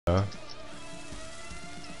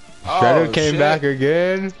Shredder came back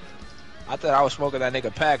again. I thought I was smoking that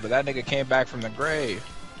nigga pack, but that nigga came back from the grave.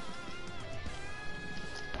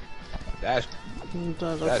 That's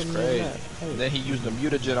crazy. And then he used the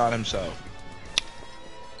mutagen on himself.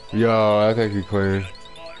 Yo, that's actually clean.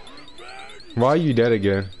 Why are you dead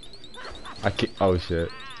again? I can't. Oh shit.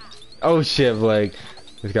 Oh shit, Blake.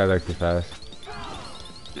 This guy's actually fast.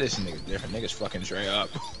 This nigga's different. Niggas fucking straight up.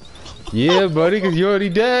 Yeah, buddy, cause you already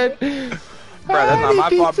dead. Bro, that's not my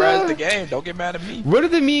fault, bro. It's the game. Don't get mad at me. Where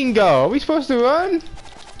did the mean go? Are we supposed to run?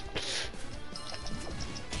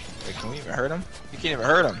 Wait, can we even hurt him? You can't even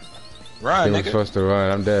hurt him. Run, we're nigga. Supposed to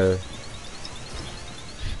run. I'm dead.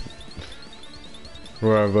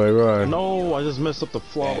 Run, boy, run. No, I just messed up the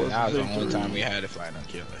flawless. That was the only time we had to fight on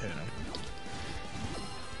kill to hit him.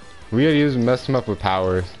 We had to use mess him up with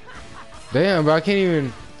powers. Damn, bro, I can't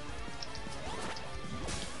even.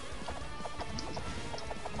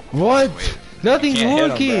 What? Wait, Nothing's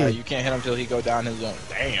working. You can't hit him till he go down his own.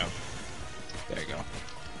 Damn. There you go.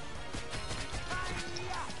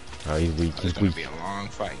 Oh, he's weak. It's gonna be a long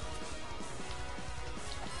fight.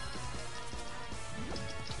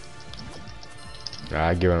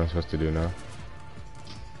 I get what I'm supposed to do now.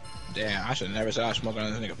 Damn, I should have never said I was smoking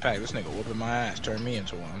on this nigga pack. This nigga whooping my ass, turned me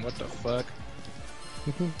into one. What the fuck?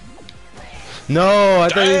 No, I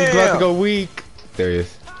thought he was about to go weak. There he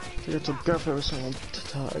is. It's a girlfriend someone to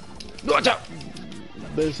tie. Watch out!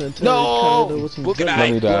 No! Let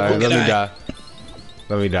me die. Let me die.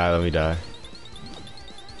 Let me die. Let me die.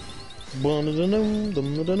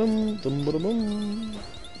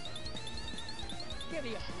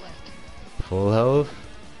 Full health.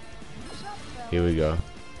 Here we go.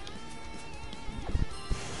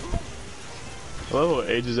 I love what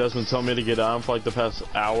Ages has been telling me to get on for like the past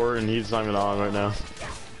hour, and he's not even on right now.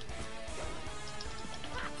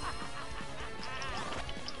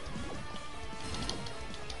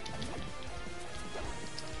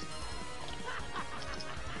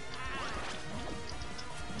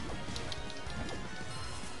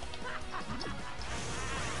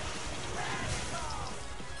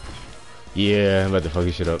 Yeah, I'm about to fuck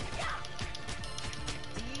this shit up.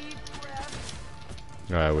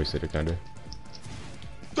 Alright, I wasted it kinda.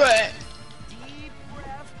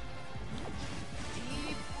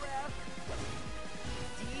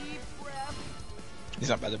 He's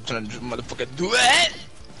not about to turn this motherfucker. Do it!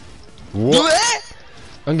 What? Do it!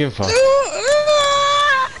 I'm getting fucked.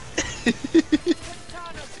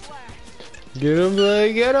 Get him,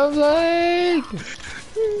 Blake! Get him, Blake!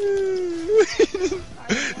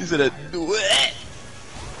 He said, do it!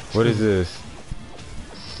 What is this?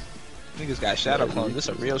 Niggas got shadow clone. This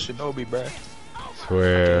a real shinobi, bruh.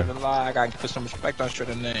 Swear. I can't even lie. I gotta put some respect on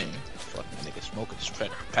Shredder's name. Fucking nigga smoking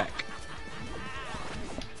Shredder pack.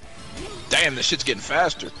 Damn, this shit's getting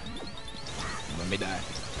faster. Let me die.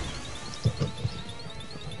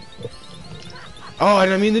 Oh, I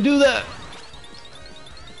didn't mean to do that.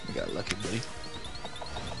 You got lucky, buddy.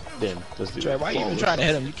 Damn, let's do Trey, why you even trying to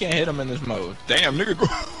hit him? You can't hit him in this mode. Damn, nigga, go.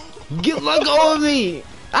 Get let go of me!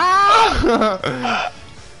 Ah!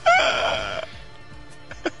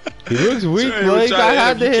 He looks weak, Trey, Blake. I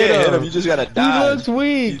had to hit him. You just gotta die. He looks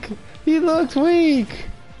weak. He looks weak.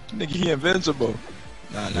 Nigga, he invincible.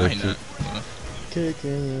 Nah, he not.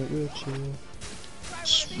 Kicking it with you.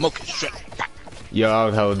 Smoking shit. Yo, I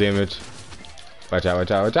was hella damage. Watch out,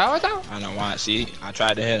 watch out, watch out, watch out. I know why. See, I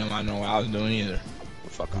tried to hit him. I don't know what I was doing either. What the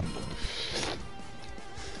fuck I'm doing?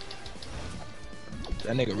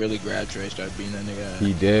 That nigga really grabbed Trey, started beating that nigga.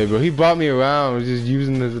 He did, bro. He brought me around, just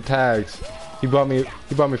using his attacks. He brought me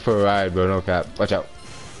for a ride, bro. No cap. Watch out.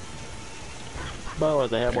 Bro,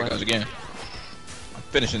 there There it goes again. I'm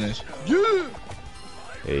finishing this. Yeah.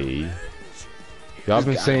 Hey. Y'all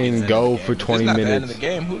been saying go for 20 minutes. This is not minutes. the end of the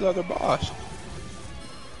game. Who's the other boss?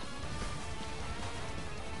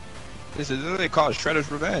 This is literally called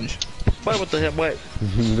Shredder's Revenge. What the hell? What?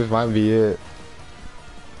 This might be it.